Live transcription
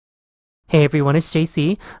Hey everyone, it's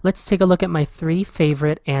Jaycee. Let's take a look at my 3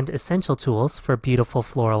 favorite and essential tools for beautiful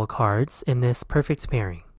floral cards in this perfect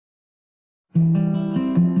pairing.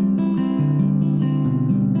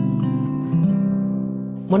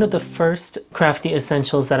 One of the first crafty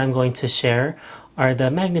essentials that I'm going to share are the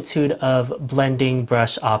magnitude of blending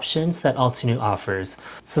brush options that Altenew offers.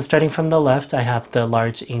 So starting from the left, I have the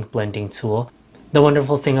large ink blending tool. The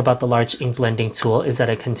wonderful thing about the large ink blending tool is that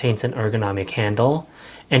it contains an ergonomic handle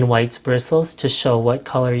and white bristles to show what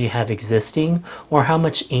color you have existing or how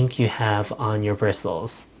much ink you have on your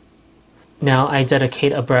bristles. Now I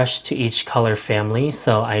dedicate a brush to each color family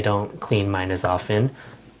so I don't clean mine as often.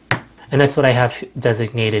 And that's what I have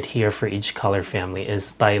designated here for each color family,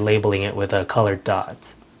 is by labeling it with a colored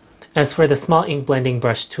dot. As for the small ink blending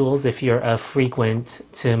brush tools, if you're a frequent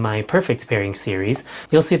to my Perfect Pairing series,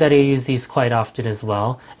 you'll see that I use these quite often as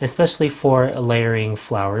well, especially for layering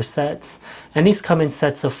flower sets. And these come in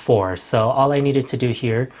sets of 4, so all I needed to do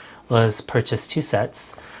here was purchase 2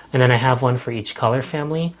 sets. And then I have one for each color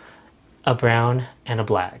family, a brown and a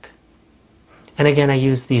black. And again, I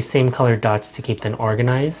use these same colored dots to keep them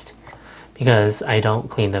organized because I don't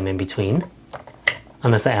clean them in between,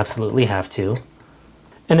 unless I absolutely have to.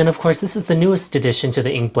 And then of course, this is the newest addition to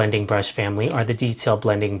the ink blending brush family, are the detail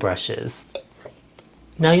blending brushes.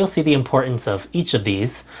 Now you'll see the importance of each of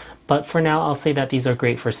these, but for now I'll say that these are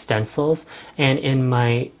great for stencils, and in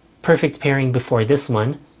my perfect pairing before this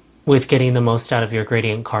one, with getting the most out of your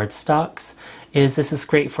gradient cardstocks, this is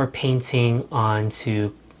great for painting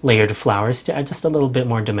onto layered flowers to add just a little bit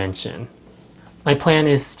more dimension. My plan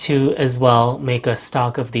is to as well make a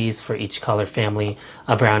stock of these for each color family,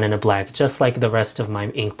 a brown and a black, just like the rest of my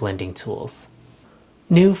ink blending tools.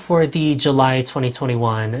 New for the July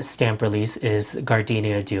 2021 stamp release is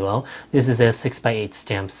Gardenia Duo. This is a 6x8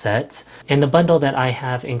 stamp set, and the bundle that I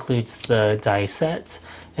have includes the die set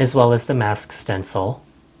as well as the mask stencil.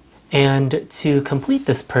 And to complete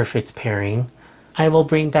this perfect pairing, I will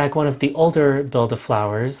bring back one of the older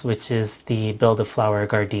Build-A-Flowers, which is the Build-A-Flower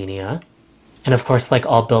Gardenia. And of course, like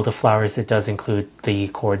all Build-A-Flowers, it does include the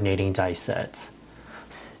coordinating die sets.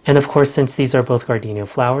 And of course, since these are both gardenia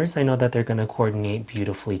flowers, I know that they're going to coordinate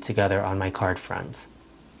beautifully together on my card front.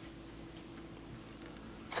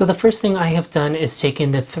 So the first thing I have done is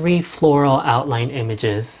taken the 3 floral outline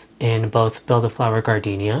images in both Build-A-Flower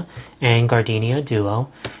Gardenia and Gardenia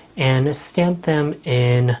Duo and stamped them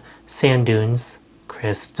in Sand Dunes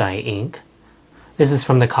Crisp Dye ink. This is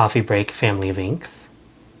from the Coffee Break family of inks.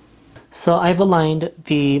 So I've aligned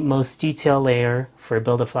the most detail layer for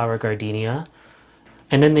Build-A-Flower Gardenia,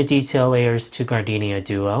 and then the detail layers to Gardenia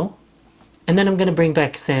Duo. And then I'm going to bring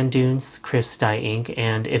back Sand Dunes Crisp Dye ink,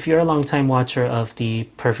 and if you're a longtime watcher of the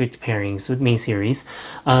Perfect Pairings with Me series,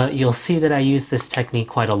 you'll see that I use this technique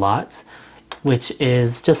quite a lot, which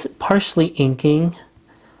is just partially inking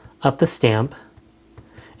up the stamp.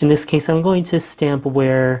 In this case, I'm going to stamp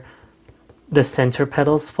where the center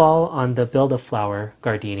petals fall on the Build-A-Flower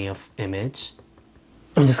Gardenia image.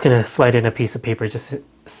 I'm just going to slide in a piece of paper just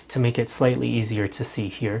to make it slightly easier to see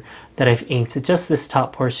here that I've inked just this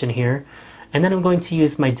top portion here. And then I'm going to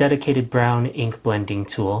use my dedicated brown ink blending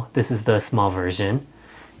tool. This is the small version.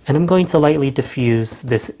 And I'm going to lightly diffuse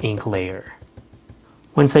this ink layer.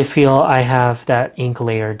 Once I feel I have that ink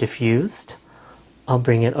layer diffused, I'll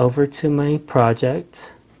bring it over to my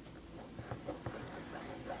project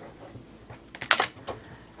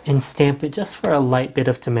and stamp it just for a light bit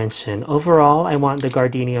of dimension. Overall, I want the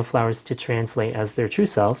gardenia flowers to translate as their true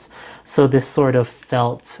selves, so this sort of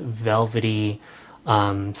felt, velvety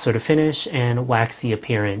sort of finish and waxy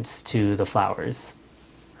appearance to the flowers.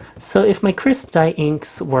 So if my crisp dye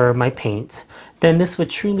inks were my paint, then this would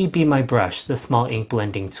truly be my brush, the small ink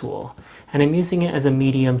blending tool. And I'm using it as a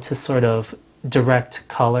medium to sort of direct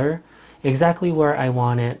color exactly where I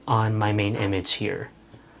want it on my main image here.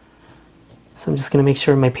 So I'm just going to make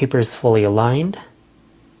sure my paper is fully aligned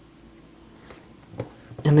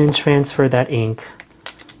and then transfer that ink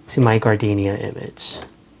to my gardenia image.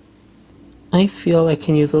 I feel I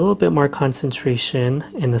can use a little bit more concentration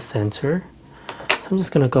in the center, so I'm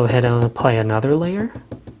just going to go ahead and apply another layer.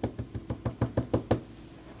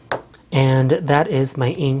 And that is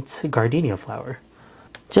my inked gardenia flower.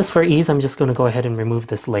 Just for ease, I'm just going to go ahead and remove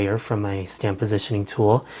this layer from my stamp positioning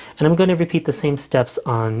tool, and I'm going to repeat the same steps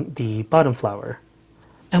on the bottom flower.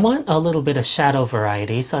 I want a little bit of shadow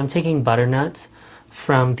variety, so I'm taking Butternut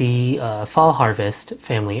from the Fall Harvest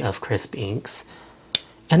family of crisp inks,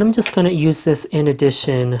 and I'm just going to use this in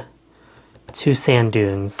addition to Sand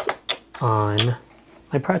Dunes on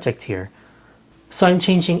my project here. So I'm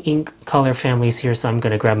changing ink color families here, so I'm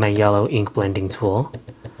going to grab my yellow ink blending tool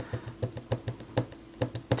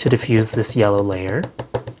to diffuse this yellow layer.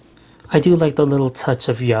 I do like the little touch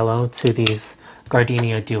of yellow to these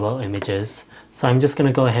Gardenia Duo images, so I'm just going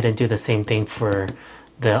to go ahead and do the same thing for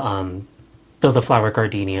the Build a Flower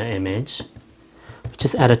Gardenia image.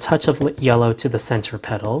 Just add a touch of yellow to the center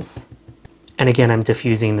petals. And again, I'm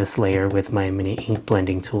diffusing this layer with my mini ink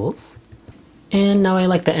blending tools. And now I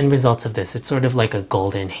like the end result of this. It's sort of like a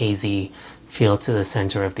golden, hazy feel to the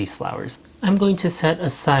center of these flowers. I'm going to set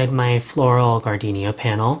aside my Floral Gardenia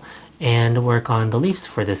panel and work on the leaves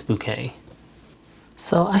for this bouquet.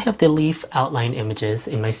 So I have the leaf outline images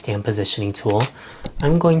in my stamp positioning tool.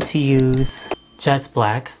 I'm going to use Jet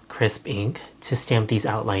Black crisp ink to stamp these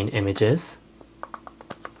outline images.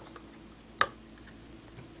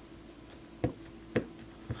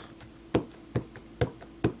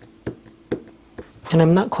 And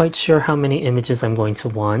I'm not quite sure how many images I'm going to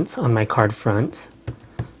want on my card front.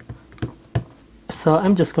 So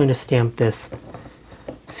I'm just going to stamp this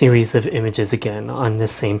series of images again on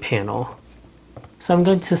this same panel. So I'm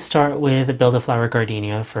going to start with Build a Flower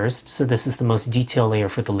Gardenia first. So this is the most detailed layer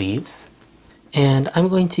for the leaves. And I'm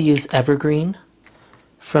going to use Evergreen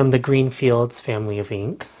from the Greenfields family of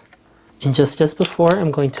inks. And just as before,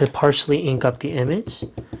 I'm going to partially ink up the image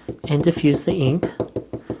and diffuse the ink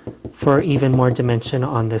for even more dimension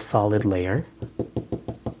on this solid layer.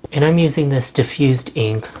 And I'm using this diffused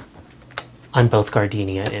ink on both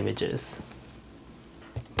Gardenia images.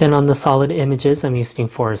 Then on the solid images, I'm using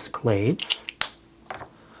Forest Glades.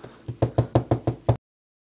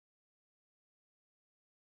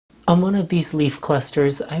 On one of these leaf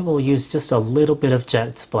clusters, I will use just a little bit of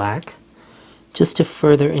Jet Black just to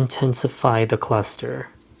further intensify the cluster.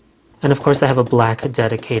 And of course I have a black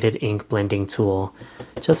dedicated ink blending tool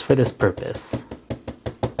just for this purpose.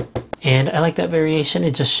 And I like that variation.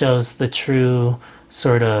 It just shows the true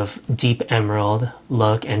sort of deep emerald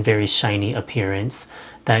look and very shiny appearance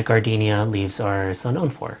that Gardenia leaves are so known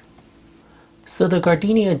for. So the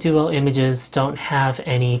Gardenia Duo images don't have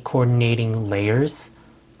any coordinating layers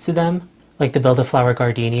to them, like the Build a Flower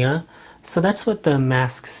Gardenia. So that's what the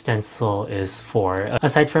mask stencil is for.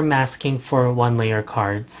 Aside from masking for one layer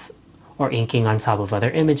cards or inking on top of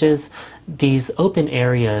other images, these open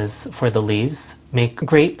areas for the leaves make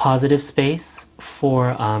great positive space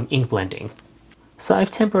for ink blending. So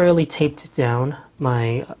I've temporarily taped down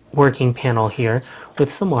my working panel here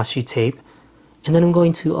with some washi tape, and then I'm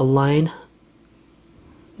going to align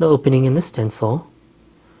the opening in the stencil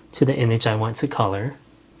to the image I want to color,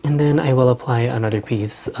 and then I will apply another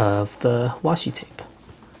piece of the washi tape.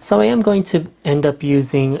 So I am going to end up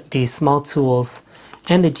using these small tools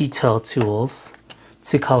and the detail tools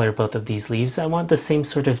to color both of these leaves. I want the same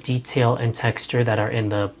sort of detail and texture that are in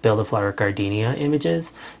the Build a Flower Gardenia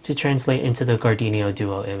images to translate into the Gardenia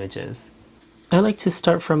Duo images. I like to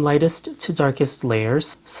start from lightest to darkest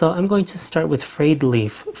layers, so I'm going to start with frayed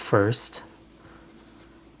leaf first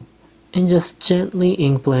and just gently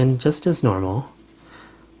ink blend just as normal.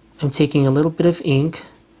 I'm taking a little bit of ink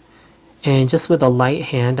and just with a light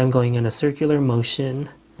hand I'm going in a circular motion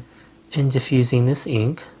and diffusing this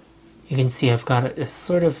ink. You can see I've got a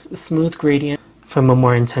sort of smooth gradient from a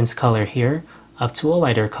more intense color here up to a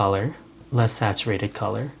lighter color, less saturated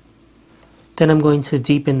color. Then I'm going to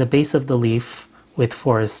deepen the base of the leaf with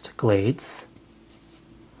Forest Glades.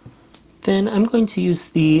 Then I'm going to use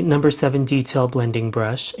the number 7 detail blending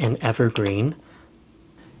brush and Evergreen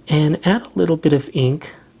and add a little bit of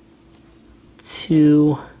ink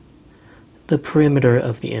to the perimeter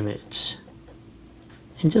of the image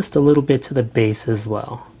and just a little bit to the base as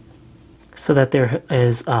well, so that there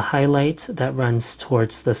is a highlight that runs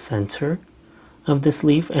towards the center of this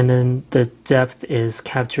leaf, and then the depth is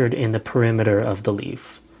captured in the perimeter of the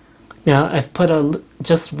leaf. Now I've put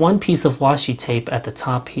just one piece of washi tape at the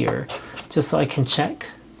top here, just so I can check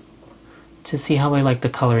to see how I like the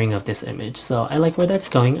coloring of this image. So I like where that's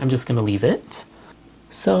going. I'm just going to leave it.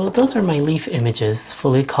 So those are my leaf images,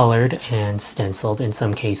 fully colored and stenciled in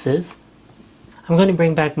some cases. I'm going to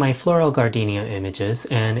bring back my Floral Gardenia images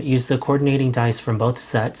and use the coordinating dies from both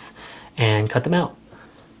sets and cut them out.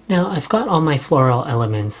 Now I've got all my floral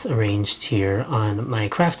elements arranged here on my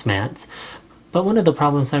craft mat, but one of the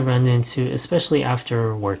problems I run into, especially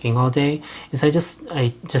after working all day, is I just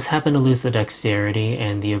happen to lose the dexterity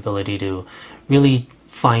and the ability to really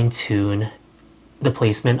fine-tune the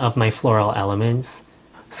placement of my floral elements.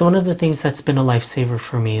 So one of the things that's been a lifesaver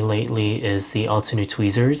for me lately is the Altenew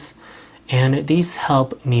tweezers. And these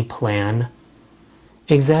help me plan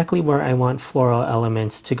exactly where I want floral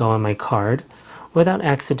elements to go on my card without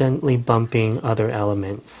accidentally bumping other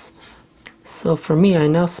elements. So for me, I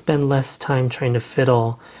now spend less time trying to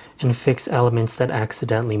fiddle and fix elements that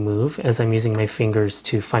accidentally move as I'm using my fingers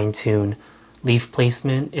to fine-tune leaf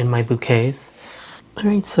placement in my bouquets.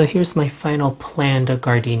 Alright, so here's my final planned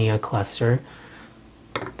gardenia cluster,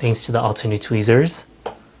 thanks to the Altenew tweezers.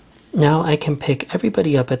 Now I can pick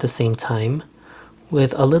everybody up at the same time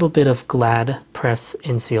with a little bit of Glad press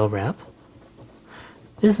and seal wrap.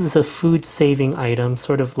 This is a food-saving item,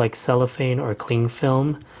 sort of like cellophane or cling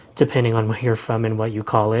film, depending on where you're from and what you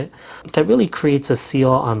call it, that really creates a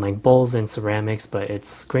seal on like bowls and ceramics, but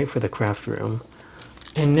it's great for the craft room.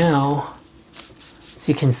 And now, as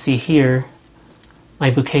you can see here,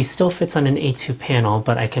 my bouquet still fits on an A2 panel,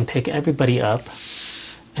 but I can pick everybody up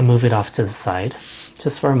and move it off to the side,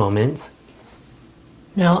 just for a moment.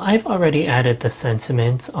 Now I've already added the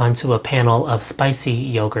sentiment onto a panel of spicy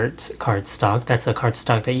yogurt cardstock. That's a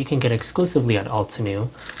cardstock that you can get exclusively at Altenew.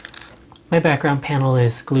 My background panel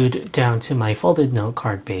is glued down to my folded note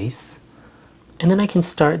card base. And then I can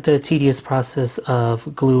start the tedious process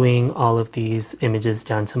of gluing all of these images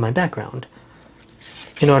down to my background.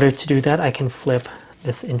 In order to do that, I can flip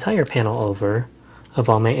this entire panel over of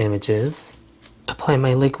all my images, apply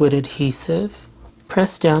my liquid adhesive,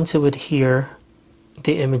 press down to adhere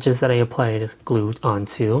the images that I applied glue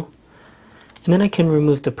onto, and then I can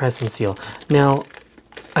remove the press and seal. Now,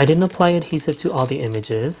 I didn't apply adhesive to all the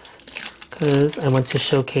images because I want to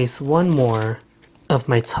showcase one more of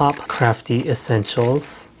my top crafty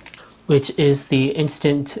essentials, which is the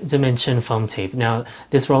Instant Dimension foam tape. Now,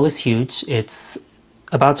 this roll is huge. It's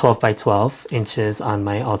about 12 by 12 inches on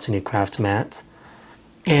my Altenew craft mat,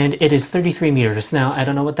 and it is 33 meters. Now, I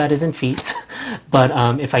don't know what that is in feet, but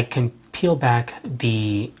if I can peel back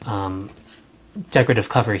the decorative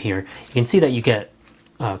cover here, you can see that you get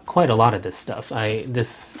quite a lot of this stuff.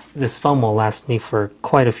 This foam will last me for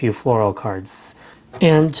quite a few floral cards.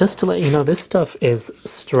 And just to let you know, this stuff is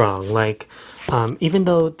strong. Like, even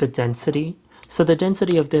though the density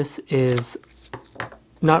of this is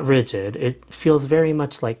not rigid, it feels very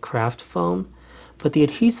much like craft foam, but the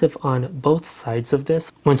adhesive on both sides of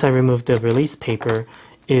this, once I remove the release paper,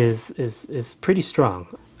 is pretty strong.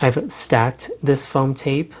 I've stacked this foam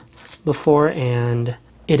tape before and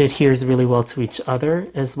it adheres really well to each other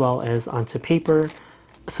as well as onto paper.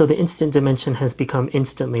 So the Instant Dimension has become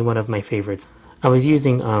instantly one of my favorites. I was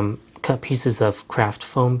using cut pieces of craft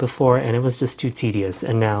foam before and it was just too tedious,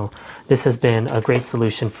 and now this has been a great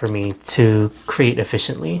solution for me to create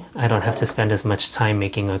efficiently. I don't have to spend as much time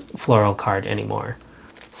making a floral card anymore.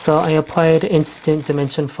 So I applied Instant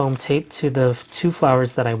Dimension foam tape to the two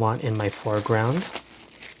flowers that I want in my foreground.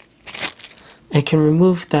 I can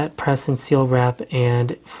remove that press and seal wrap,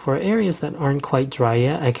 and for areas that aren't quite dry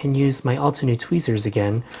yet, I can use my Altenew tweezers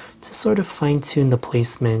again to sort of fine-tune the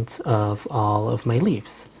placement of all of my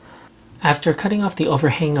leaves. After cutting off the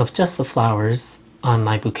overhang of just the flowers on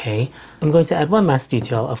my bouquet, I'm going to add one last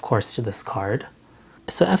detail, of course, to this card.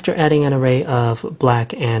 So after adding an array of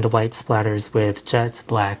black and white splatters with jet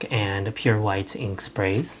black and pure white ink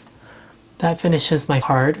sprays, that finishes my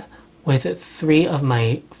card with 3 of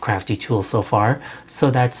my crafty tools so far. So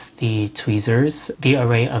that's the tweezers, the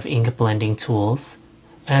array of ink blending tools,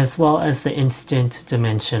 as well as the Instant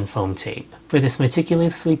Dimension foam tape for this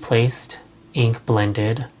meticulously placed, ink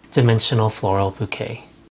blended, dimensional floral bouquet.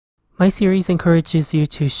 My series encourages you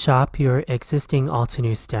to shop your existing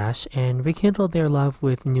Altenew stash and rekindle their love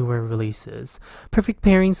with newer releases. Perfect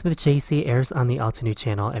Pairings with Jaycee airs on the Altenew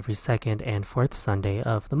channel every second and fourth Sunday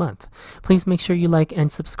of the month. Please make sure you like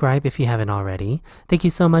and subscribe if you haven't already. Thank you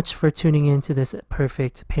so much for tuning in to this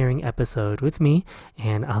Perfect Pairing episode with me,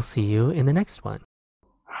 and I'll see you in the next one.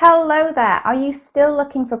 Hello there! Are you still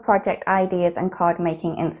looking for project ideas and card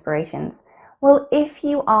making inspirations? Well, if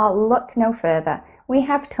you are, look no further. We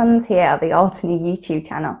have tons here at the Altenew YouTube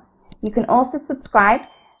channel. You can also subscribe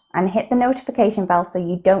and hit the notification bell so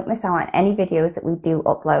you don't miss out on any videos that we do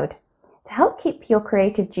upload. To help keep your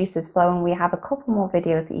creative juices flowing, we have a couple more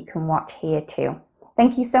videos that you can watch here too.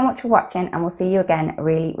 Thank you so much for watching, and we'll see you again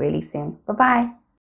really, really soon. Bye-bye.